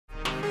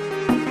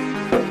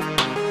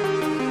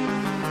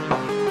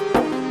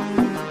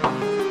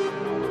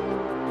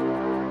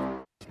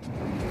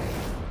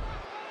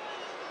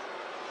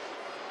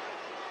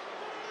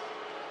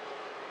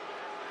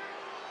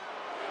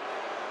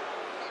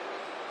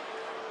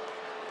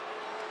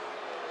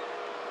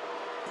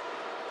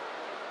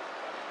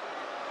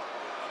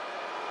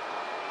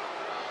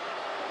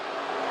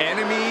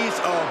Enemies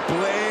of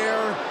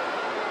Blair,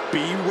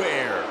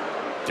 beware.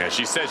 Yeah,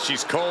 she says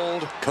she's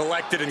cold,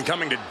 collected, and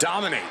coming to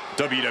dominate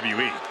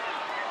WWE.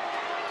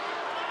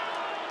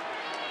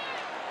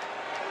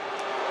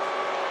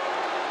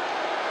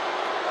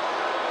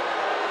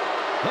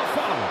 The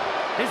following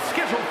is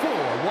scheduled for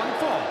one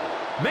fall.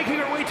 Making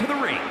her way to the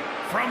ring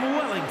from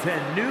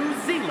Wellington, New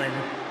Zealand,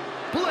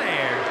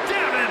 Blair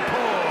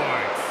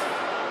Davenport.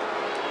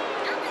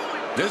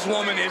 This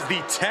woman is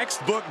the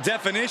textbook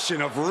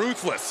definition of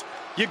ruthless.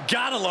 You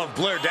gotta love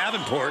Blair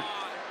Davenport.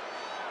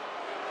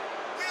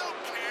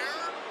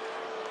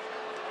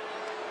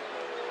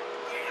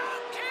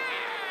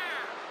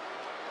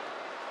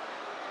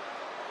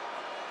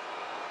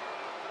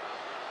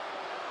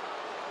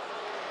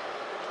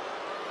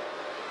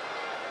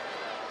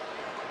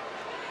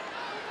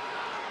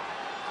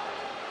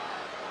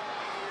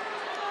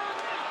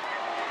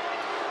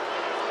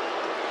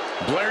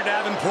 Blair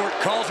Davenport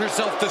calls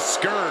herself the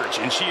Scourge,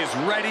 and she is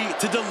ready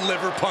to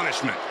deliver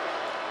punishment.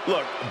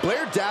 Look,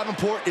 Blair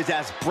Davenport is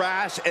as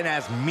brash and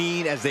as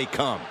mean as they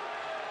come.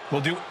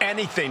 Will do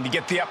anything to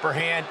get the upper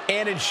hand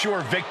and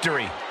ensure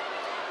victory.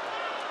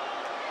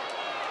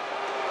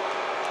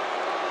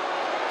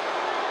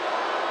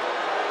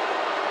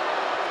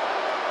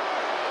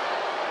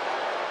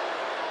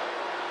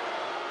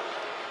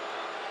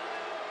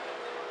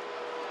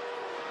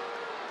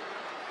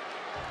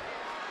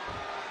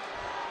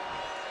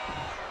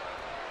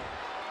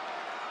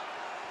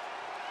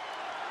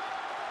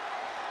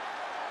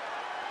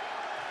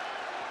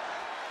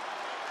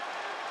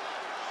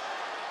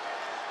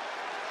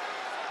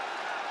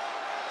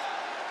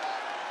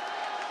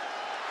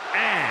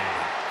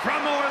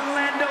 From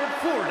Orlando,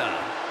 Florida,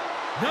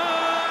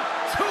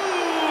 the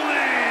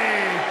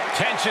Tooling!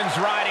 Tensions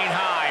riding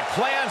high.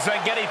 Plans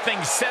on getting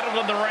things settled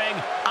in the ring.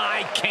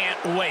 I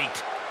can't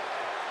wait.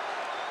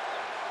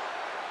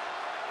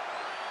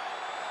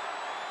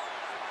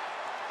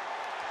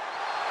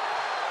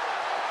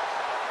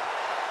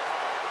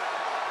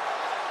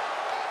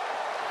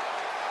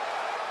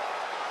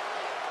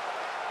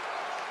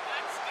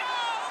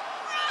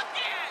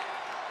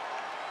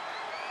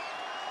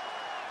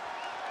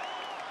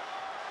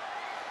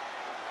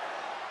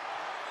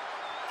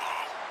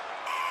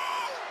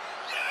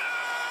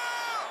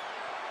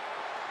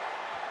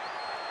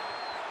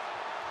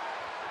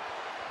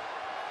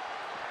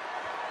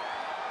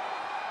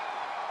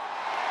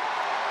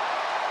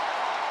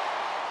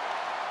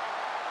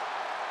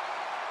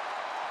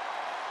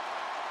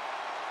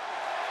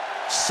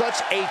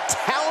 Such a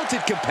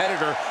talented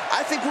competitor.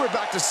 I think we're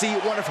about to see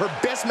one of her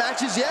best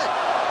matches yet.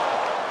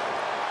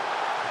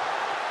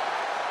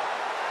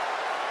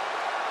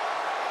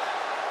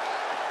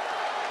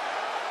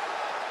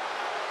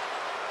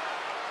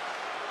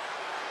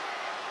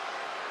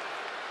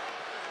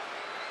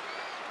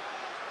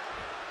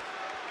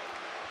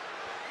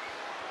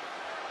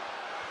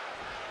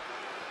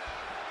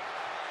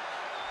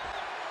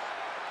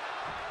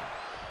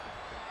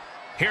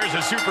 Here's a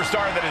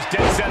superstar that is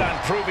dead set on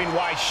proving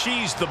why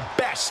she's the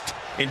best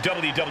in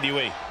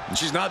WWE. And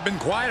she's not been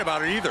quiet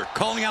about it either,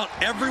 calling out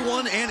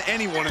everyone and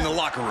anyone in the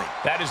locker room.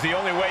 That is the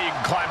only way you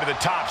can climb to the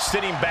top.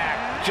 Sitting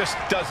back just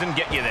doesn't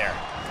get you there.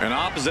 And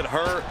opposite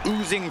her,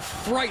 oozing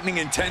frightening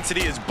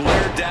intensity, is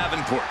Blair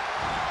Davenport.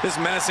 This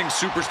menacing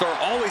superstar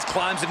always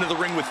climbs into the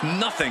ring with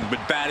nothing but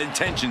bad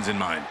intentions in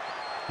mind.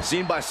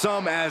 Seen by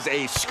some as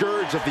a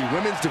scourge of the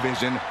women's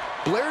division,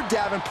 Blair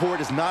Davenport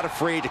is not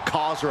afraid to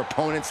cause her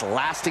opponents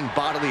lasting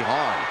bodily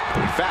harm.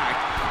 In fact,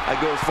 I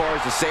go as far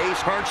as to say,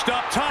 Perched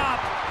up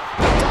top.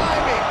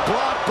 diving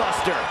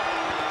blockbuster.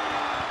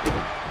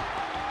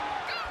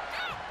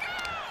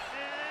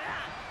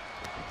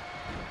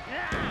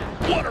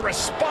 What a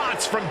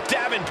response from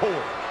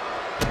Davenport.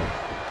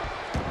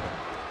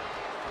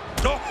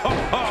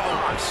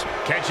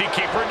 Oh, can she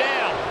keep her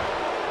down?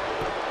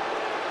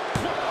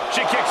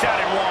 She kicks out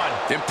in one.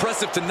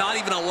 Impressive to not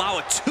even allow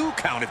a 2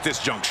 count at this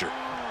juncture.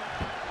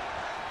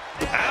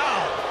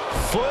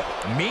 Ow! Foot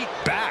meet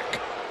back.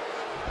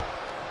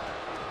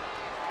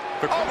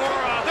 The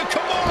Kimura. The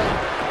Kimura.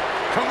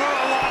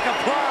 Kimura lock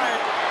applied.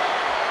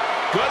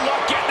 Good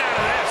luck getting out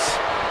of this.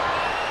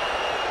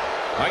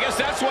 I guess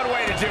that's one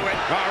way to do it.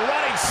 A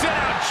running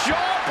sit-out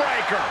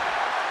jawbreaker.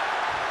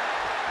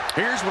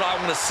 Here's what I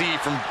want to see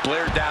from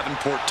Blair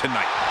Davenport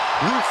tonight.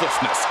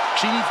 Ruthlessness.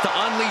 She needs to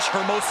unleash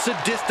her most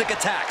sadistic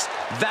attacks.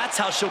 That's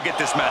how she'll get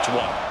this match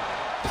won.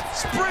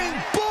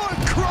 Springboard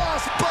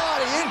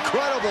crossbody,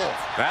 incredible.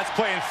 That's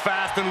playing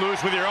fast and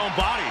loose with your own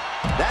body.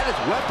 That is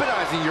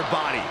weaponizing your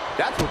body.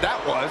 That's what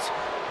that was.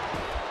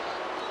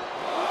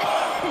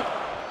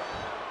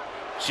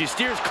 She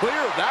steers clear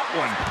of that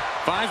one.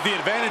 Finds the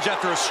advantage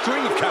after a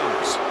string of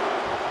counters.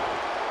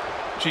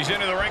 She's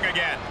into the ring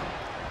again.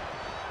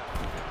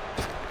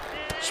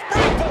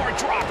 Springboard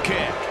drop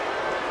kick.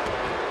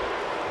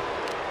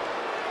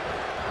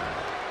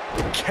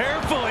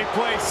 Carefully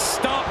placed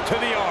stomp to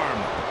the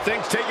arm.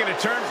 Things taking a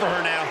turn for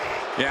her now.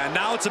 Yeah,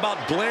 now it's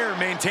about Blair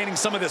maintaining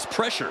some of this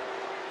pressure.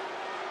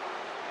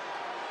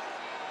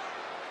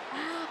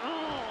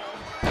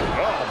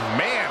 Oh,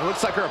 man,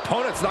 Looks like her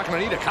opponent's not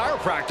going to need a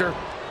chiropractor.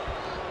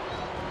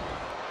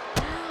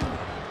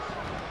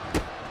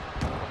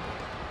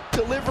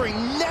 Delivering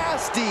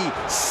nasty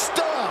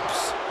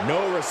stomps.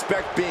 No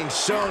respect being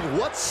shown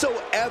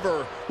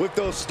whatsoever with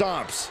those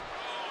stomps.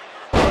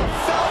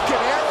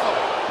 Falcon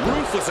Arrow.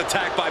 Ruthless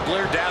attack by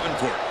Blair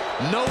Davenport.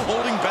 No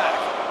holding back.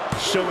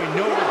 Showing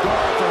no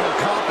regard for her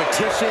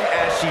competition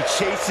as she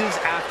chases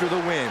after the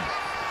win.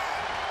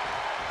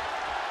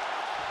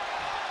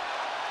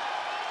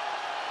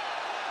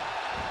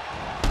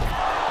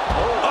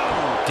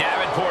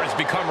 Davenport has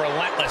become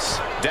relentless.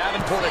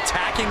 Davenport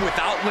attacking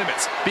without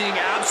limits, being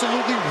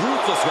absolutely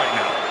ruthless right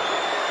now.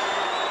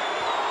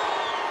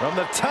 From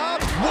the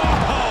top.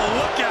 Whoa,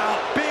 look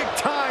out. Big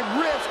time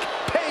risk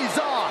pays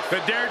off.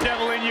 The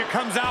daredevil in you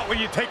comes out when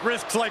you take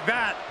risks like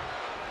that.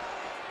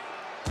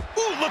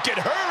 Ooh, look at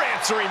her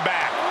answering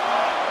back.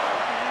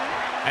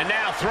 And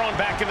now thrown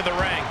back into the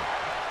ring.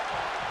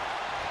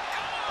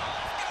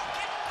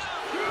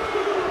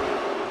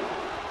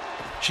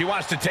 She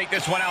wants to take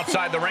this one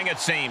outside the ring, it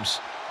seems.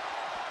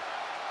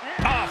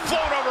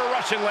 Float over a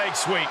Russian leg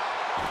sweep.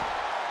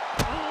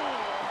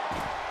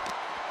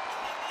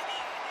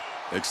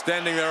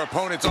 Extending their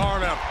opponent's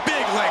arm and a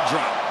big leg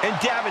drop. And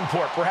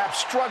Davenport perhaps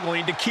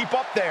struggling to keep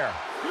up there.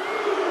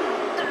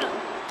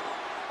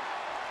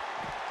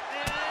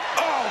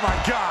 Oh, my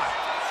God.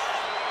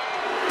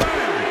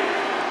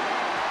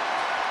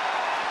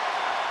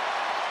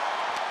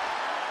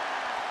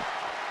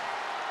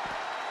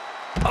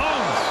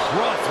 Oh,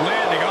 rough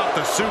landing off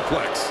the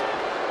suplex.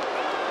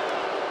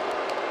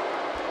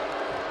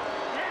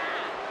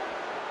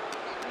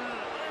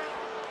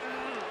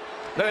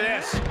 Look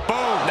at this.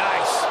 Boom.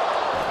 Nice.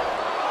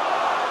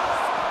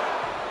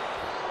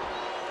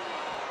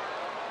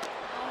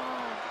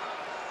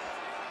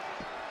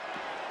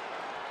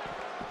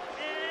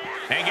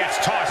 And gets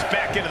tossed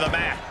back into the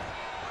mat.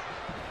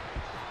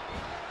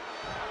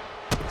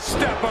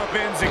 Step up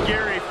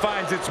enziguri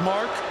finds its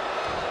mark.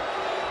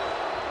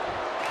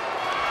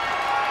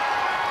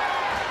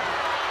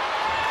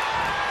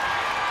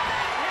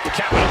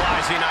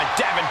 Capitalizing on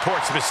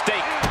Davenport's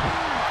mistake.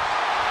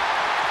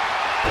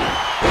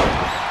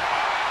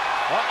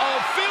 Uh-oh,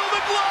 feel the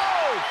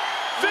glow!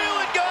 Feel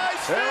it, guys!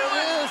 There it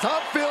is,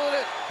 I'm feeling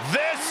it.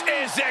 This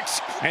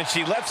is and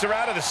she lets her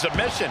out of the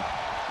submission.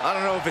 I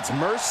don't know if it's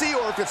mercy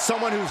or if it's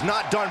someone who's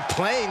not done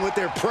playing with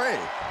their prey.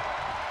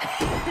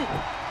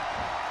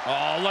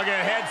 Oh, look at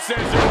head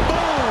scissors.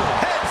 Boom!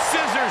 Head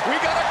scissors, we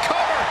got a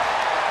cover!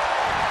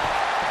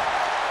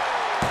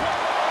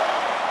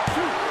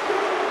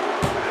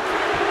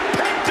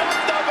 Picked up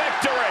the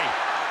victory!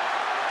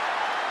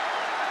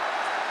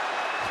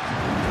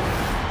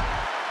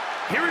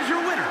 Here is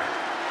your winner,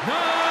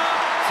 Naomi.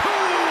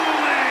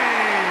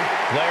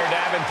 Blair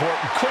Davenport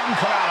couldn't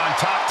come out on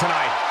top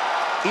tonight.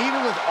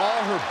 Even with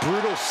all her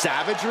brutal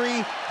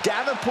savagery,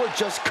 Davenport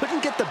just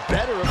couldn't get the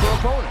better of her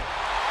opponent.